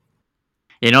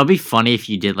It'll be funny if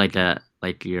you did like a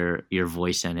like your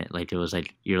voice in it, like it was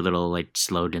like your little like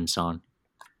slogan song.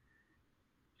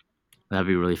 That'd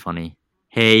be really funny.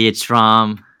 Hey, it's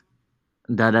Rom.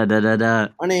 Da da da da da.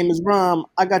 My name is Rom.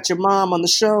 I got your mom on the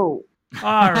show.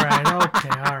 All right, okay,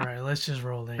 all right. Let's just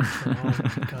roll the intro. Oh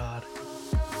my god.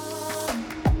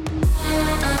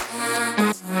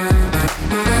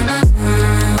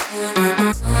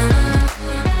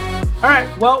 All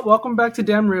right, well, welcome back to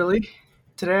Damn Really.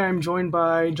 Today I'm joined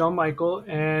by John Michael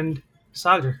and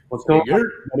Sagar. What's going Hey,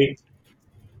 on, buddy?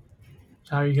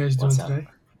 How are you guys doing What's up? today?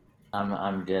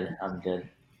 I'm good. I'm good.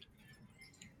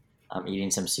 I'm eating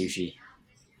some sushi.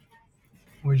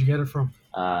 Where'd you get it from?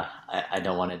 I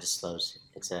don't want to disclose.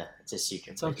 It's a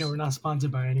secret. It's okay, we're not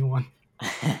sponsored by anyone.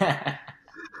 Let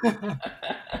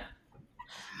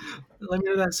me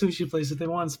know that sushi place. If they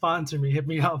want to sponsor me, hit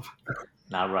me up.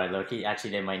 Not right, Loki. Actually,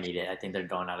 they might need it. I think they're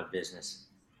going out of business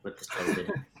with this COVID.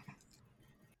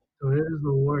 So it is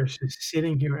the worst. Just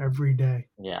sitting here every day.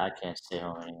 Yeah, I can't stay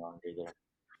home any longer either.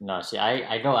 No, see,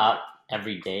 I go out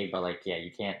every day, but like, yeah, you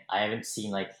can't. I haven't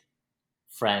seen like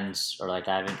friends or like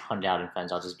I haven't hung out with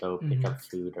friends. I'll just go pick up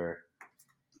food or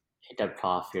pick up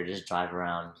coffee or just drive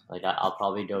around. Like, I'll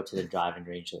probably go to the driving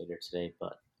range later today,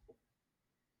 but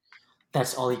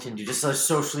that's all you can do. Just like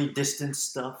socially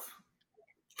distanced stuff.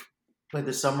 Like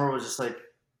the summer was just like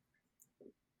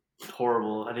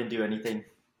horrible. I didn't do anything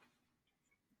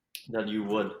that you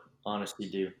would honestly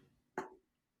do.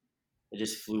 It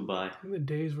just flew by. I think the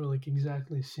days were like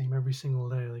exactly the same every single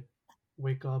day. Like,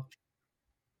 wake up,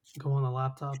 go on the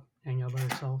laptop, hang out by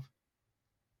yourself,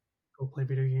 go play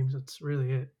video games. That's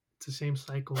really it. It's the same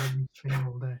cycle every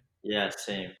single day. Yeah,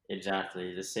 same.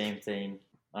 Exactly. The same thing.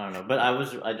 I don't know. But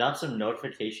I got some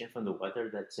notification from the weather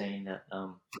that's saying that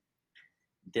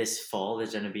this fall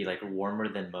is gonna be like warmer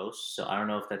than most. So I don't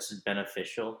know if that's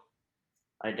beneficial.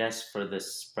 I guess for the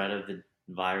spread of the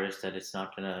virus that it's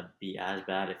not gonna be as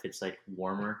bad if it's like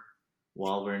warmer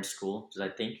while we're in school. Because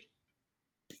I think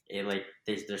it like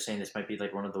they're saying this might be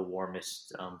like one of the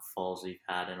warmest falls we've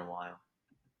had in a while.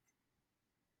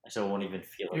 So it won't even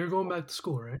feel like You're going back to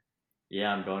school, right?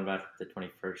 yeah, I'm going back the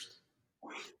 21st.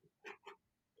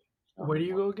 Where do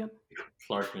you go again?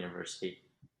 Clark University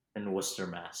in Worcester,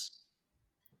 Mass.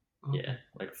 Okay. Yeah,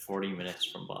 like 40 minutes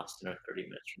from Boston or 30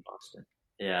 minutes from Boston.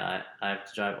 Yeah, I have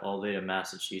to drive all the way to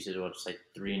Massachusetts, which is like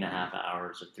 3.5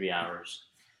 hours or 3 hours.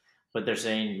 But they're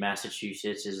saying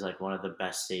Massachusetts is like one of the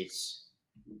best states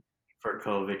for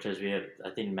COVID because we have, I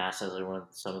think Mass has like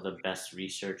some of the best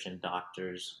research and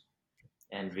doctors,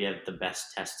 and we have the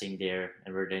best testing there,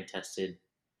 and we're getting tested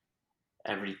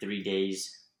every 3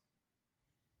 days.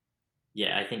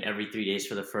 Yeah, I think every 3 days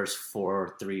for the first 4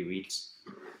 or 3 weeks.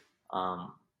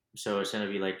 So it's gonna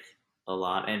be like a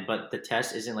lot, and but the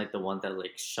test isn't like the one that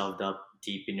like shoved up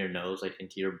deep in your nose, like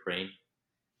into your brain.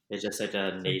 It's just like a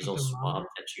It's like nasal the swab thermometer.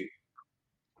 that you.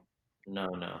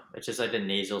 No, it's just like a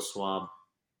nasal swab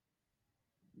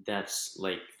that's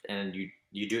like, and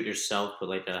you do it yourself, but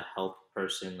like a health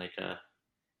person, like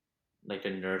a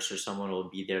nurse or someone will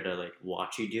be there to like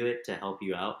watch you do it to help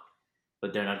you out,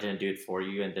 but they're not gonna do it for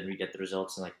you, and then we get the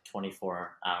results in like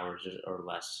 24 hours or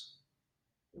less.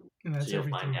 And So that's you'll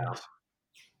every find 3 days. out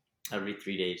every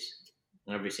 3 days.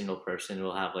 Every single person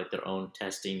will have like their own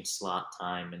testing slot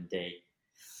time and day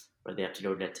where they have to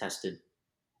go get tested.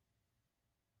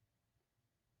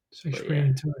 It's actually But pretty yeah,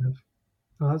 intuitive.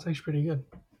 No, that's actually pretty good.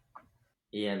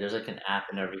 yeah, and there's like an app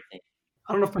and everything.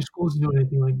 I don't know if my school's doing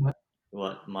anything like that.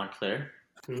 What, Montclair?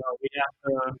 No, we have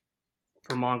to,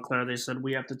 for Montclair, they said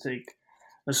we have to take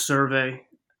a survey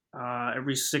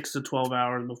every 6 to 12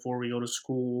 hours before we go to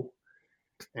school.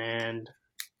 And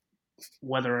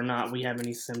whether or not we have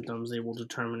any symptoms, they will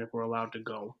determine if we're allowed to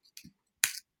go.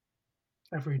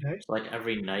 Every day. So like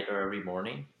every night or every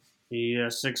morning. Yeah,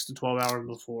 6 to 12 hours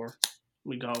before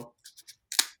we go.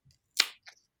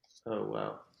 Oh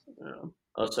wow. Yeah.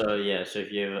 Also, yeah. So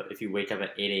if you wake up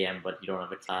at 8 a.m. but you don't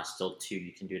have a class till 2,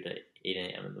 you can do it at 8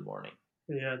 a.m. in the morning.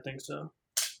 Yeah, I think so.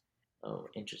 Oh,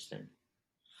 interesting.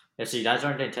 Yeah. So you guys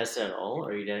aren't getting tested at all, or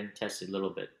are you getting tested a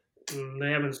little bit? They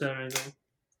haven't said anything.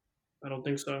 I don't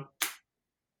think so.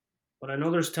 But I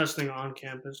know there's testing on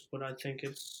campus, but I think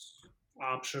it's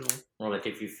optional. Or like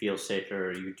if you feel sick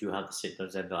or you do have the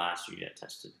symptoms, then they'll ask you to get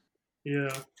tested.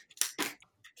 Yeah.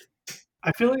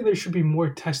 I feel like there should be more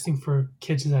testing for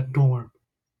kids in that dorm.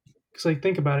 Because, like,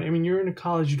 think about it. I mean, you're in a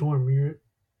college dorm.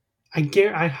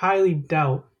 I highly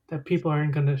doubt that people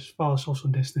aren't going to follow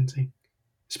social distancing,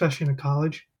 especially in a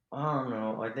college. I don't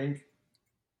know.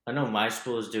 I know my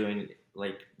school is doing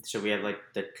like, so we have like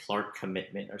the Clark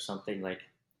commitment or something, like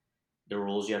the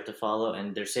rules you have to follow,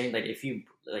 and they're saying like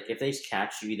if they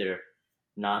catch you either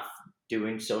not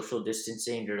doing social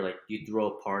distancing, or like you throw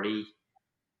a party,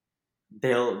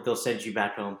 they'll send you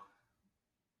back home.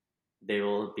 They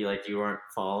will be like, you weren't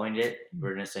following it.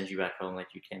 We're gonna send you back home. Like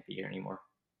you can't be here anymore.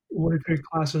 What if your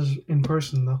class is in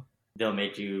person though? They'll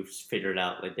make you figure it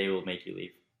out. Like they will make you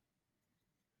leave.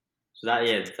 So that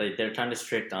yeah, like they're kind of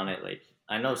strict on it. Like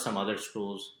I know some other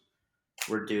schools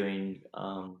were doing.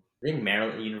 I think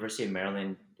Maryland, University of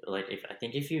Maryland. Like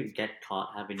if you get caught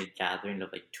having a gathering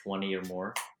of like 20 or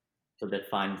more, so they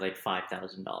fined like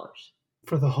 $5,000.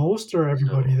 For the host or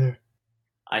everybody So there?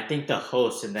 I think the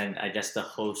host, and then I guess the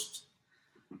host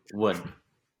would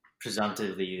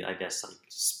presumptively, I guess, like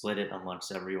split it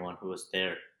amongst everyone who was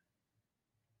there.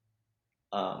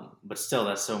 But still,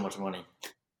 that's so much money.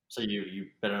 So you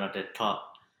better not get caught.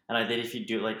 And I think if you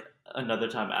do it, like another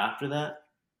time after that,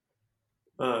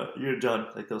 you're done.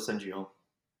 Like they'll send you home.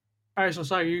 All right, so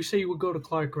sorry, you say you would go to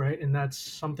Clark, right? And that's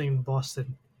something in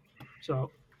Boston.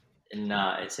 So And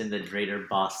it's in the greater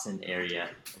Boston area,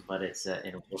 but it's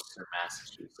in Worcester,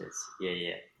 Massachusetts. Yeah,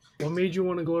 yeah. what made you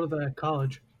want to go to that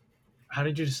college? How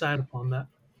did you decide upon that?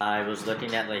 I was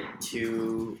looking at like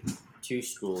two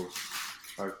schools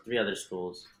or three other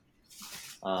schools,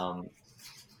 um,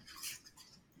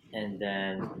 and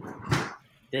then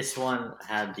this one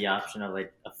had the option of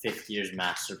like a 5 years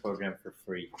master program for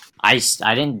free. I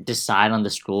didn't decide on the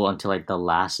school until like the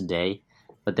last day,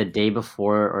 but the day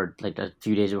before or like a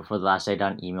few days before the last day, I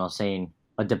got an email saying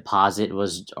my deposit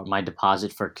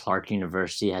for Clark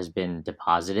University has been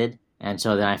deposited. And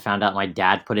so then I found out my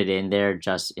dad put it in there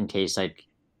just in case, like,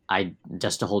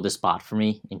 just to hold a spot for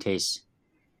me in case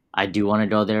I do want to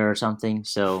go there or something.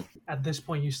 So, At this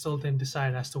point, you still didn't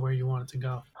decide as to where you wanted to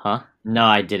go. huh? No,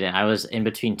 I didn't. I was in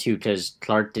between two because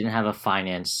Clark didn't have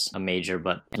a major,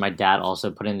 but my dad also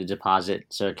put in the deposit.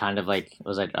 So it kind of like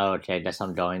was like, oh, okay, I guess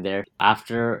I'm going there.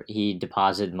 After he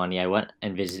deposited money, I went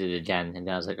and visited again, and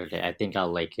then I was like, okay, I think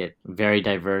I'll like it. Very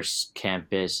diverse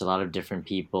campus, a lot of different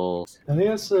people. I think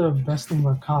that's the best thing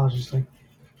about college. Is like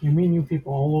you meet new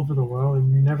people all over the world,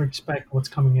 and you never expect what's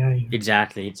coming at you.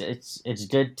 Exactly. It's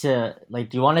good to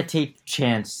like you want to take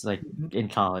chance like in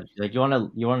college. Like you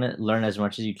want to learn as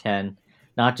much as you can,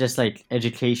 not just like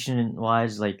education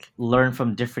wise, like learn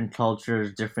from different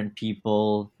cultures, different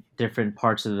people, different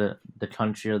parts of the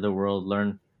country or the world,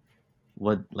 learn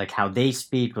what like how they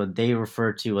speak, what they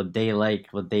refer to, what they like,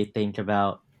 what they think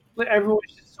about. Like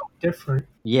everyone's just so different.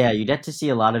 Yeah, you get to see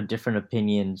a lot of different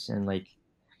opinions and like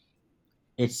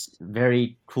it's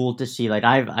very cool to see like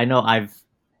I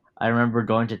remember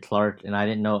going to Clark and I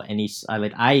didn't know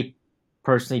I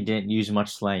personally didn't use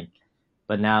much slang,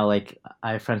 but now like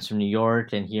I have friends from New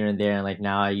York and here and there, and like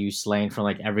now I use slang from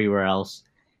like everywhere else,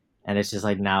 and it's just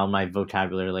like now my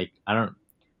vocabulary like I don't.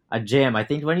 Jam, I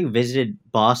think when you visited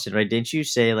Boston, right? Didn't you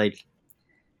say like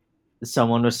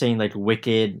someone was saying like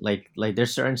wicked, like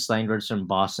there's certain slang words from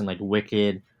Boston like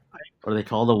wicked, or they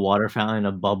call the water fountain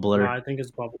a No, bubbler. I think it's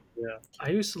bubble. Yeah. I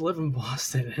used to live in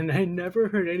Boston, and I never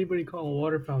heard anybody call a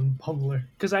water fountain bubbler.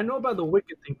 Because I know about the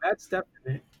wicked thing. That's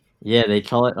definite. Yeah, they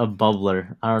call it a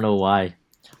bubbler. I don't know why.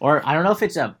 Or I don't know if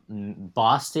it's a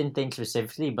Boston thing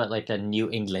specifically, but like a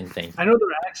New England thing. I know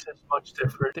their accent's much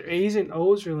different. Their A's and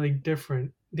O's are like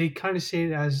different. They kind of say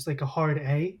it as like a hard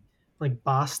A, like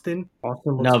Boston.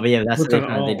 Boston looks, No, but yeah, that's looks the like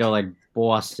kind of, they oh, go like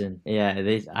Boston. Yeah,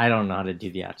 I don't know how to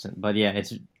do the accent, but yeah,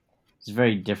 it's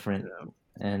very different.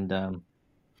 And a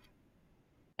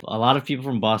lot of people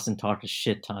from Boston talk a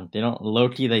shit ton. They don't low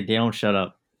key like they don't shut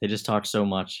up. They just talk so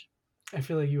much. I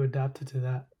feel like you adapted to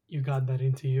that. You got that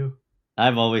into you.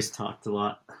 I've always talked a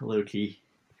lot, low key.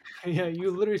 Yeah, you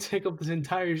literally take up this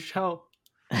entire show.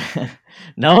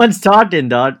 No one's talking,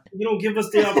 dog. you don't give us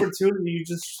the opportunity. You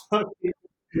just fucking.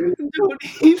 Don't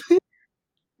even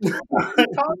talk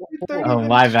for 30 Oh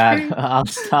my minutes bad. straight. I'll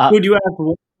stop. Dude, you asked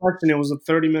one question. It was a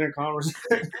 30-minute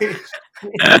conversation.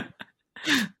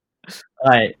 All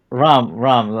right,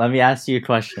 Ram. Let me ask you a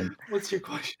question. What's your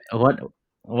question? What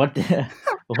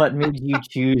what made you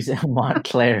choose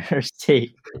Montclair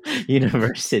State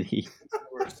University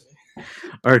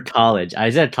or college? I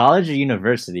said college or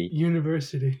university.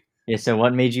 University. Yeah. So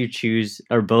what made you choose,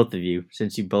 or both of you,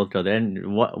 since you both go there?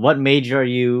 And what major are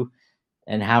you,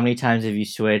 and how many times have you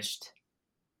switched?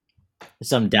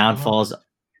 Some downfalls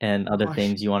and other Gosh.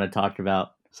 things you want to talk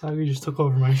about. Saga just took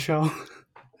over my show.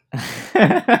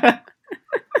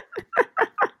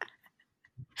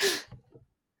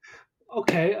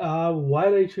 Okay, why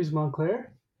did I choose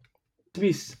Montclair? To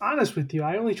be honest with you,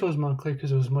 I only chose Montclair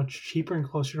because it was much cheaper and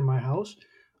closer to my house.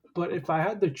 But if I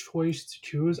had the choice to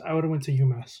choose, I would have went to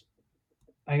UMass.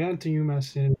 I got into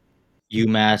UMass in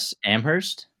UMass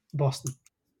Amherst. Boston.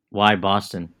 Why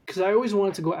Boston? Because I always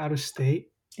wanted to go out of state,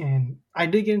 and I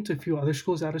did get into a few other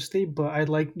schools out of state, but I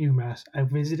liked UMass. I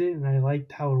visited and I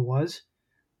liked how it was,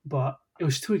 but it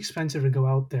was too expensive to go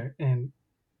out there, and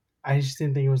I just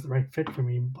didn't think it was the right fit for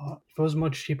me. But if it was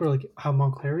much cheaper, like how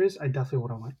Montclair is, I definitely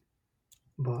would have went.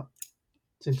 But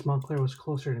since Montclair was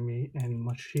closer to me and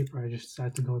much cheaper, I just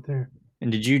decided to go there.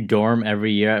 And did you dorm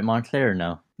every year at Montclair or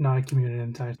no? No, I commuted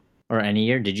inside. Or any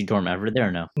year? Did you dorm ever there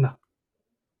or no? No.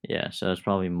 Yeah, so it's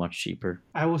probably much cheaper.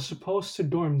 I was supposed to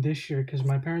dorm this year because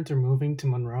my parents are moving to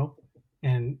Monroe,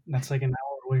 and that's like an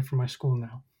hour away from my school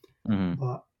now. Hmm.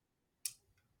 But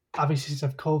obviously, since I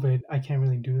have COVID, I can't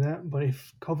really do that. But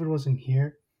if COVID wasn't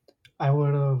here, I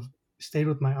would have stayed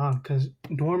with my aunt because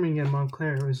dorming at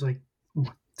Montclair was like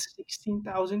what,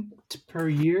 16,000 per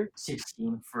year.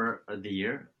 16 for the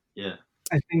year? Yeah.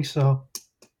 I think so.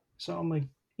 So I'm like,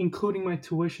 including my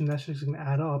tuition, that's just gonna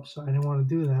add up. So I didn't want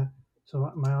to do that. So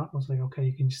my aunt was like, okay,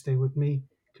 you can just stay with me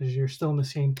because you're still in the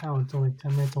same town. It's only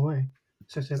 10 minutes away.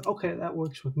 So I said, okay, that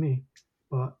works with me.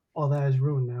 But all that is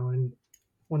ruined now. And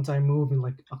once I move in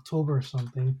like October or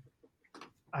something,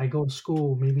 I go to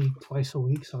school maybe twice a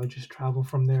week. So I just travel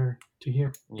from there to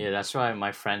here. Yeah, that's why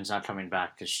my friend's not coming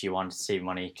back because she wanted to save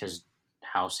money because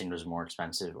housing was more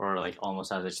expensive or like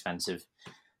almost as expensive.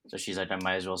 So she's like, I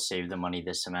might as well save the money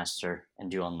this semester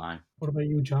and do online. What about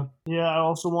you, John? Yeah, I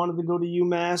also wanted to go to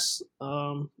UMass.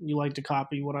 You like to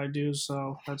copy what I do,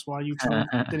 so that's why you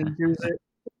didn't do it.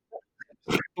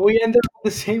 But we ended up in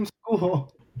the same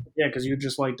school. Yeah, because you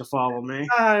just like to follow me.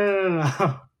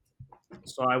 No.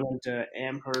 So I went to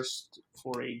Amherst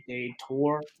for a day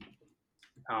tour.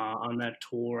 On that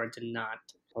tour, I did not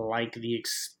like the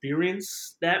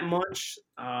experience that much.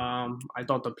 I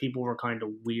thought the people were kind of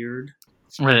weird.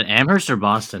 Was it Amherst or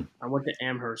Boston? I went to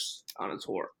Amherst on a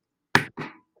tour.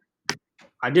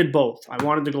 I did both. I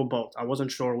wanted to go both. I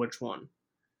wasn't sure which one.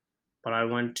 But I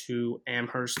went to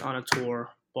Amherst on a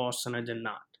tour. Boston, I did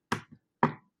not.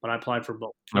 But I applied for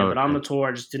both. Yeah, Okay. but on the tour,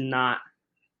 I just did not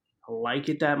like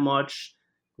it that much.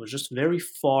 It was just very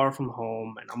far from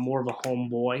home, and I'm more of a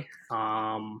homeboy.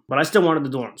 But I still wanted to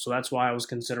dorm, so that's why I was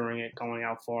considering it, going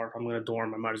out far. If I'm going to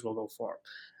dorm, I might as well go far.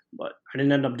 But I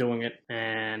didn't end up doing it,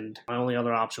 and my only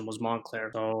other option was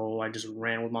Montclair. So I just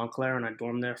ran with Montclair, and I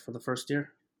dormed there for the first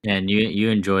year. And you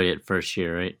enjoyed it first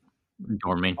year, right?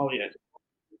 Dorming. Oh, yeah. It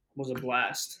was a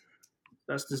blast.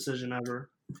 Best decision ever.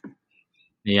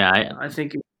 Yeah, I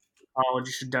think in college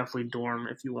you should definitely dorm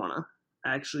if you want to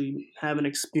actually have an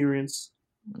experience.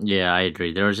 Yeah, I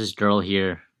agree. There was this girl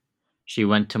here. She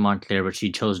went to Montclair, but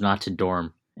she chose not to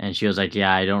dorm. And she was like,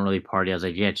 yeah, I don't really party. I was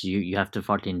like, yeah, you have to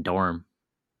fucking dorm.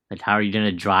 Like, how are you going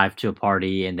to drive to a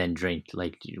party and then drink?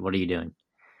 Like, what are you doing?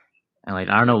 And, like,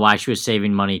 I don't know why she was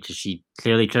saving money because she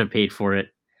clearly could have paid for it.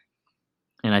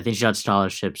 And I think she got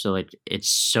scholarships. So, like, it's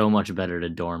so much better to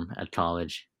dorm at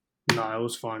college. No, it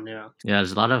was fun, yeah. Yeah,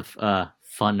 there's a lot of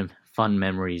fun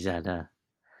memories at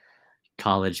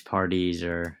college parties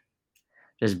or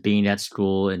just being at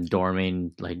school and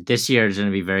dorming. Like, this year is going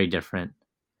to be very different.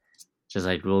 Just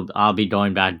like I'll be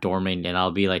going back dorming and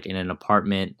I'll be like in an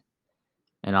apartment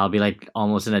and I'll be like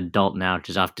almost an adult now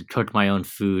because I have to cook my own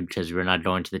food because we're not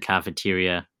going to the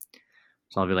cafeteria.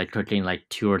 So I'll be like cooking like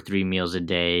 2 or 3 meals a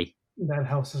day. That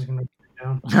house is gonna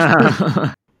burn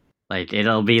down. Like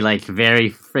it'll be like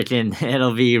very freaking.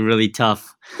 It'll be really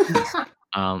tough.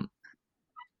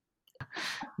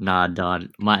 Nah, dog.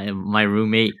 My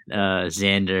roommate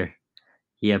Xander,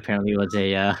 he apparently was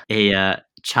a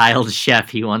child chef.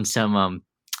 He won some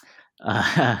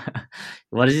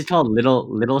what is it called?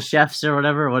 Little Chefs or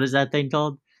whatever. What is that thing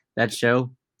called? That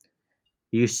show?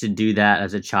 He used to do that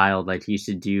as a child. Like he used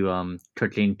to do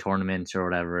cooking tournaments or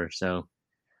whatever. So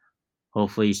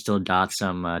hopefully he still got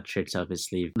some tricks up his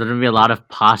sleeve. There's gonna be a lot of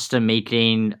pasta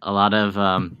making, a lot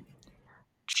of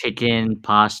chicken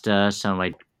pasta, some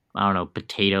like I don't know,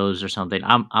 potatoes or something.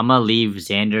 I'm gonna leave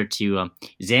Xander to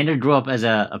Xander grew up as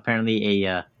apparently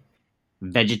a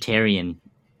vegetarian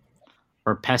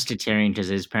or pescatarian because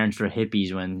his parents were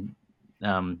hippies when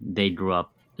they grew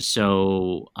up.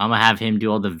 So I'm gonna have him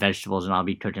do all the vegetables and I'll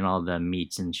be cooking all the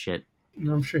meats and shit.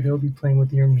 I'm sure he'll be playing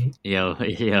with your meat. Yo.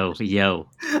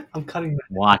 I'm cutting that.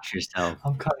 Watch yourself.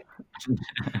 I'm cutting.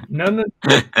 No.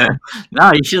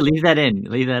 No, you should leave that in.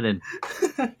 Leave that in.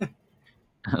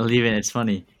 Leave it. It's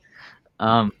funny.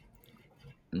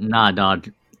 Nah,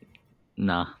 dog.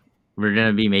 Nah. We're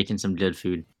gonna be making some good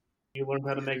food. You learned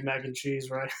how to make mac and cheese,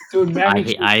 right? Dude, mac and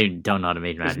cheese. I don't know how to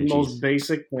make mac It's the and most cheese.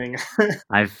 basic thing.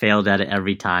 I've failed at it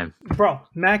every time. Bro,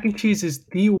 mac and cheese is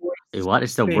the worst. Wait, what?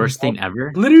 It's the thing. worst thing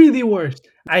ever? Literally the worst.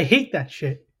 I hate that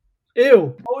shit.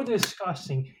 Ew. Oh,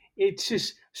 disgusting. It's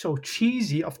just So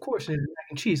cheesy, of course, it's mac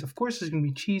and cheese. Of course, it's gonna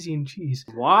be cheesy and cheese.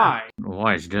 Why?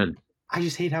 Why it's good? I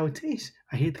just hate how it tastes.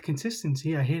 I hate the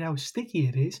consistency. I hate how sticky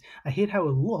it is. I hate how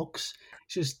it looks.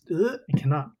 It's just I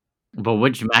cannot. But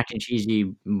which mac and cheese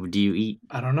do you eat?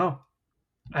 I don't know.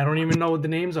 I don't even know what the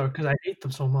names are because I hate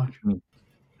them so much.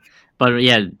 But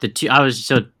yeah, two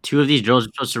of these girls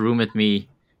were supposed to room with me,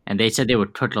 and they said they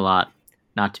would cook a lot,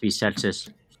 not to be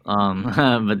sexist.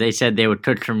 But they said they would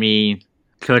cook for me,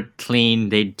 cook, clean,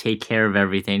 they'd take care of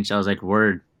everything. So I was like,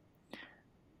 word.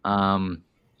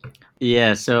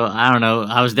 Yeah. So I don't know.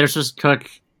 I was there supposed to cook,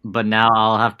 but now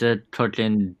I'll have to cook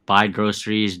and buy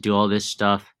groceries, do all this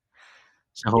stuff.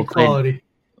 So hopefully, Equality.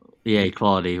 yeah,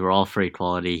 equality. We're all for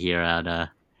equality here at.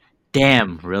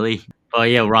 Damn, really? Oh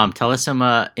yeah, Rom, tell us some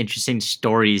interesting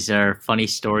stories or funny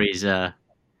stories or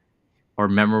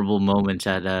memorable moments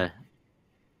at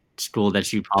school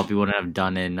that you probably wouldn't have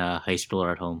done in high school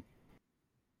or at home.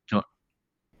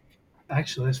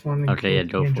 Actually, this one Okay, yeah,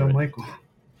 includes go me and for John it. Michael.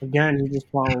 Again, he just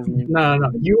follows me. No,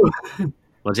 you.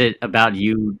 Was it about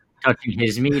you touching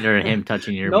his meat or him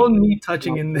touching your No meat? meat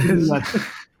touching in this.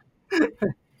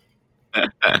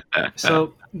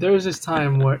 So there was this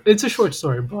time where it's a short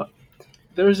story, but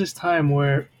there was this time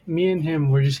where me and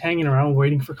him were just hanging around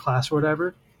waiting for class or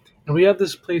whatever, and we have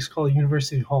this place called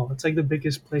University Hall. It's like the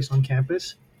biggest place on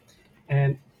campus,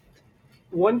 and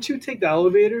once you take the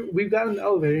elevator, we've got an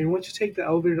elevator, and once you take the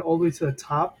elevator all the way to the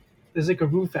top, there's like a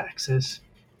roof access.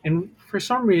 And for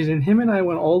some reason, him and I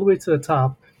went all the way to the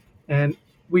top, and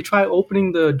we try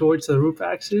opening the door to the roof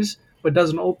access, but it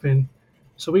doesn't open.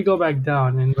 So we go back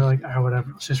down, and we're like, all right,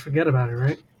 whatever, let's just forget about it,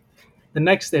 right? The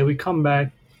next day, we come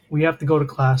back, we have to go to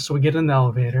class, so we get in the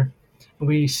elevator, and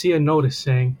we see a notice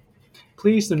saying,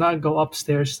 please do not go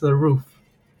upstairs to the roof.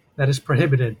 That is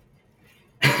prohibited.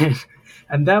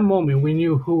 At that moment, we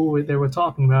knew who they were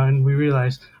talking about, and we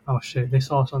realized, oh shit, they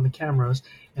saw us on the cameras,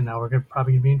 and now we're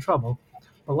probably gonna be in trouble.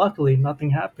 But luckily, nothing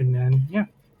happened, and yeah,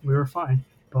 we were fine.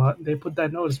 But they put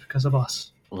that notice because of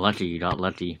us. Lucky, you got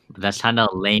lucky. But that's kind of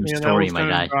a lame Yeah, that story, was my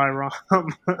kind guy. of dry,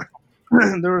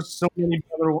 Rom. There were so many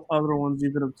other ones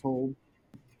you could have told.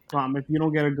 Rom, if you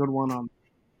don't get a good one on.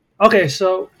 Okay,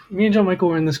 so me and John Michael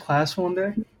were in this class one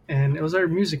day, and it was our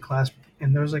music class,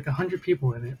 and there was like 100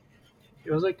 people in it.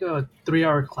 It was like a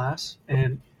 3-hour class,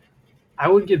 and I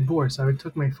would get bored, so I would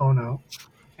took my phone out,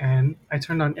 and I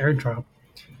turned on AirDrop,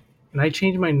 and I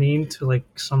changed my name to like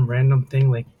some random thing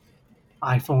like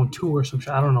iPhone 2 or some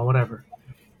shit. I don't know, whatever.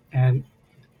 And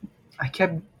I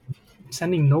kept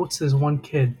sending notes to this one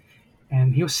kid,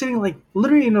 and he was sitting like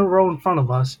literally in a row in front of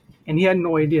us, and he had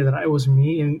no idea that I was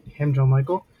me and him, Joe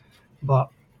Michael. But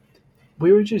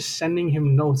we were just sending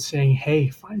him notes saying, "Hey,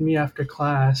 find me after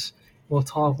class. We'll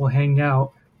talk. We'll hang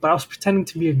out." But I was pretending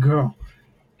to be a girl,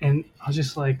 and I was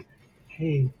just like,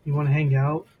 "Hey, you want to hang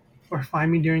out? Or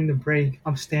find me during the break.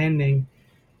 I'm standing."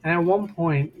 And at one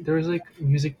point, there was like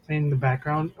music playing in the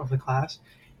background of the class,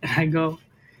 and I go,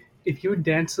 "If you would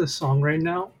dance this song right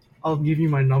now, I'll give you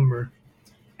my number."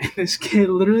 And this kid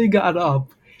literally got up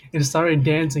and started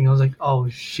dancing. I was like, "Oh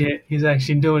shit, he's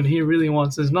actually doing it. He really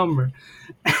wants his number."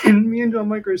 And me and John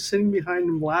Mike are sitting behind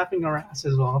him, laughing our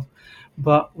asses off,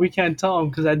 but we can't tell him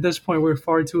because at this point we're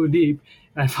far too deep.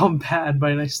 And I felt bad,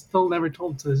 but I still never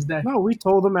told him to this day. No, we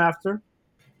told him after.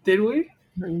 Did we?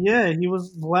 Yeah, he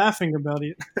was laughing about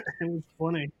it. It was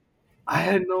funny. I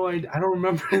had no idea. I don't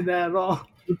remember that at all.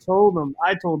 We told him.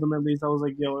 I told him at least. I was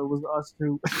like, yo, it was us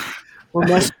two. We're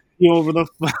messaging you over the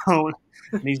phone.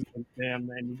 And he's like, damn,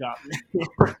 man, you got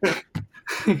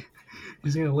me.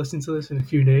 He's gonna listen to this in a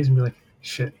few days and be like,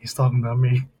 "Shit, he's talking about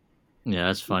me." Yeah,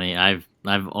 that's funny. I've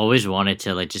always wanted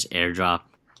to like just airdrop.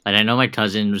 Like I know my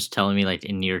cousin was telling me like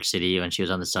in New York City when she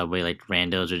was on the subway, like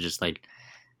randos are just like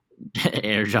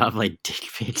airdrop like dick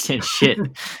pics and shit.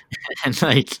 And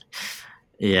like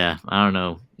yeah, I don't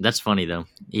know. That's funny though.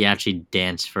 He actually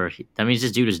danced for that means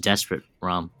this dude is desperate,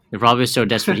 Rom. He probably was so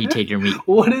desperate he'd take your meat.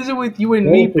 What is it with you and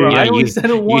me, bro? Yeah, I only said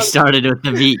it You once. started with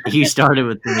the meat. You started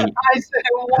with the meat. I said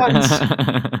it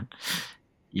once.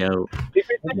 Yo, If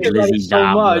you're thinking about it Lizzie so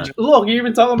Dom, much, look, you're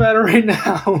even talking about it right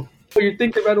now. You're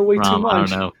thinking about it way too Rom, I much.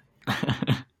 don't know.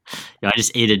 Yo, I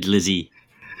just ate a Lizzie.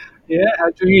 Yeah,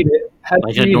 how'd you eat it? How'd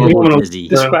Like you a eat normal it? Lizzie.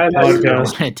 Describe how you I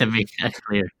podcast. wanted to make that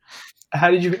clear. How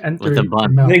did you enter With a your bun. I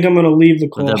mouth? think I'm going to leave the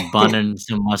call. With a bun and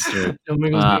some mustard.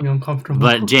 Domingo's being uncomfortable.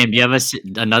 But James, do you have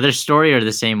another story or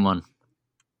the same one?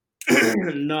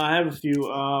 No, I have a few.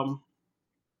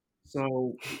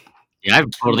 So Yeah,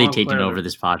 I've totally Ron taken Claire. over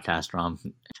this podcast, Rom.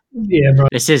 Yeah, bro.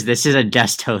 This is a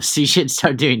guest host. You should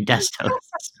start doing guest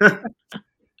hosts.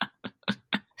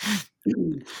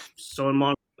 So in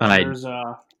Montclair, Alright. there's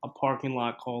a parking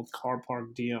lot called Car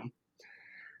Park DM.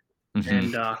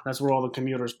 and that's where all the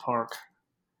commuters park.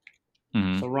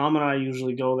 So Ram and I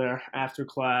usually go there after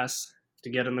class to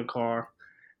get in the car,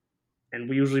 and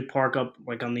we usually park up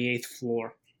like on the 8th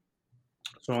floor.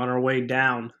 So on our way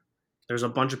down, there's a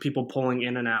bunch of people pulling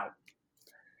in and out.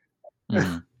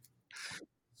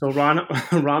 So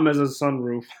Ram has a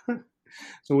sunroof.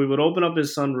 So we would open up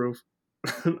his sunroof.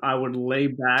 I would lay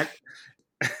back,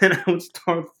 and I would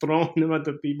start throwing them at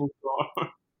the people's car.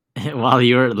 While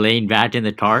you were laying back in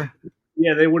the car?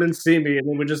 Yeah, they wouldn't see me, and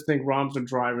they would just think Ram's a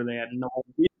driver. They had no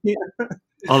idea.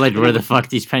 Oh, like where the fuck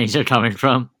these pennies are coming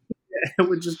from? It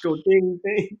would just go ding,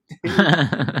 ding, ding.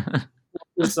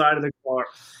 The side of the car.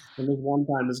 And this one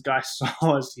time, this guy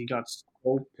saw us. He got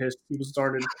so pissed. He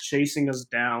started chasing us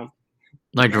down.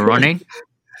 Like running?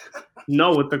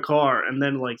 No, with the car. And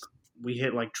then, like, we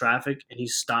hit, like, traffic, and he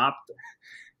stopped.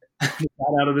 He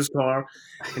got out of his car,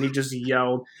 and he just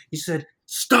yelled. He said,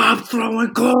 "Stop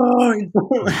throwing coins!"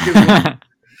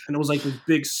 And it was like this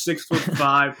big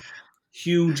 6'5",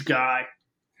 huge guy.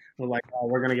 We're like, oh,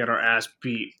 we're gonna get our ass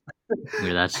beat.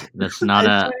 Yeah, that's not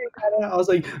a. I was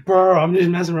like, bro, I'm just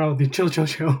messing around with you.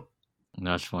 Chill.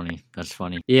 That's funny.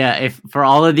 Yeah, if for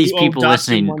all of these people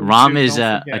listening, Ram is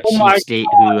a cheapskate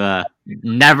who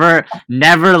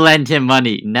never lent him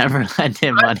money. Never lent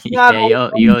him money. Yeah,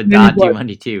 you owe Datu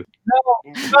money too.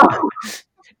 No.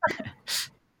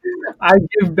 I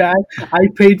give back. I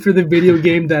paid for the video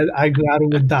game that I got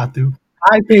with Datu.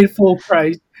 I paid full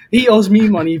price. He owes me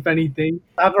money, if anything.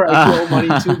 After I owe money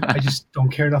too, I just don't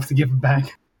care enough to give it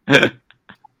back.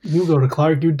 You go to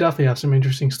Clark, you definitely have some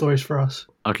interesting stories for us.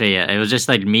 Okay, yeah. It was just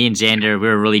like me and Xander, we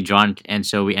were really drunk, and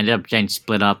so we ended up getting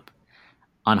split up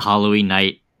on Halloween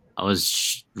night. I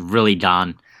was really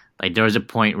done. Like, there was a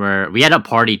point where we had a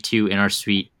party too in our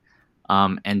suite,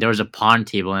 and there was a pawn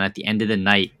table, and at the end of the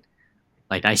night,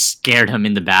 like, I scared him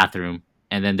in the bathroom.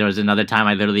 And then there was another time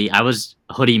I was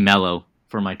hoodie mellow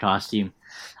for my costume.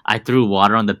 I threw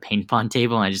water on the ping pong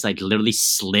table, and I just, like, literally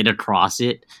slid across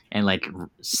it and, like,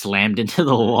 slammed into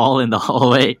the wall in the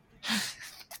hallway.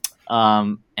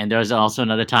 And there was also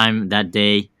another time that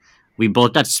day we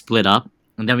both got split up,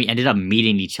 and then we ended up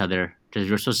meeting each other because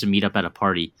we were supposed to meet up at a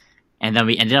party. And then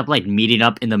we ended up, like, meeting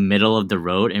up in the middle of the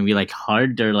road, and we, like,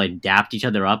 hugged or, like, dapped each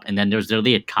other up. And then there was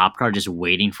literally a cop car just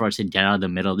waiting for us to get out of the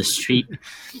middle of the street.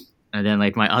 And then,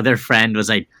 like, my other friend was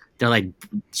like,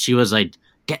 she was like,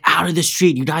 "Get out of the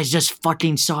street. You guys just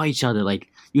fucking saw each other. Like,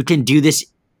 you can do this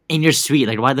in your suite.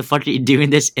 Like, why the fuck are you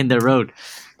doing this in the road?"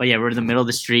 But yeah, we're in the middle of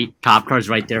the street. Cop car's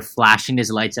right there flashing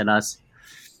his lights at us.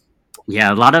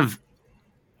 Yeah, a lot of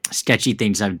sketchy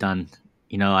things I've done.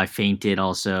 You know, I fainted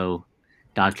also.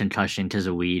 Got concussion because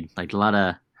of weed. Like, a lot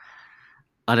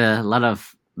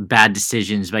of bad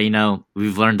decisions. But, you know,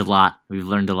 we've learned a lot.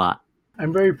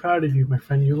 I'm very proud of you, my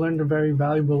friend. You learned a very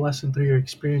valuable lesson through your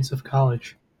experience of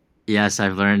college. Yes,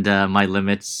 I've learned my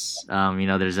limits. You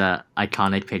know, there's a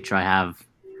iconic picture I have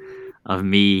of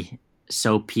me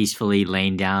so peacefully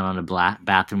laying down on a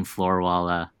bathroom floor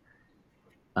while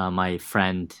my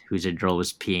friend, who's a girl,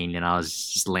 was peeing, and I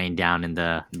was just laying down in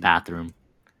the bathroom,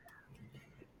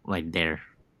 like there.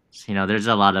 So, you know, there's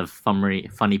a lot of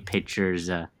funny pictures,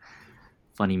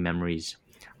 funny memories.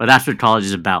 But that's what college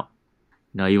is about.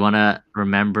 No, you want to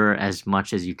remember as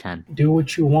much as you can. Do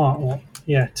what you want. Well,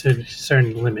 yeah, to a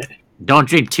certain limit. Don't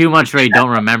drink too much where you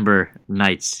don't remember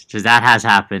nights, because that has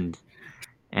happened.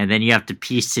 And then you have to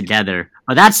piece together.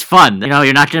 But that's fun. You know,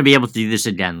 you're not going to be able to do this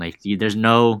again. Like, there's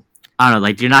no... I don't know,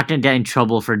 like, you're not going to get in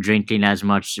trouble for drinking as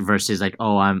much versus, like,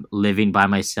 oh, I'm living by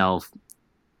myself.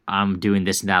 I'm doing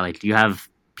this and that. Like, you have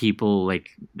people, like...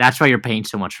 That's why you're paying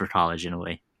so much for college, in a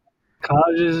way.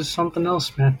 College is something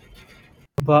else, man.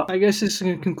 But I guess this is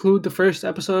going to conclude the first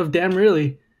episode of Damn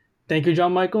Really. Thank you,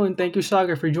 John Michael, and thank you,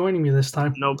 Sagar, for joining me this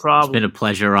time. No problem. It's been a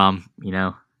pleasure, you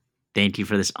know. Thank you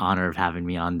for this honor of having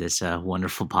me on this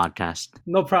wonderful podcast.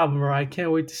 No problem, bro. I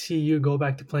can't wait to see you go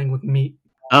back to playing with meat.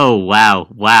 Oh, wow.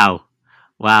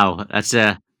 That's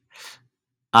all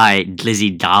right,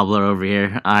 Lizzie Dobler over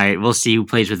here. All right, we'll see who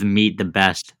plays with meat the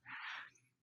best.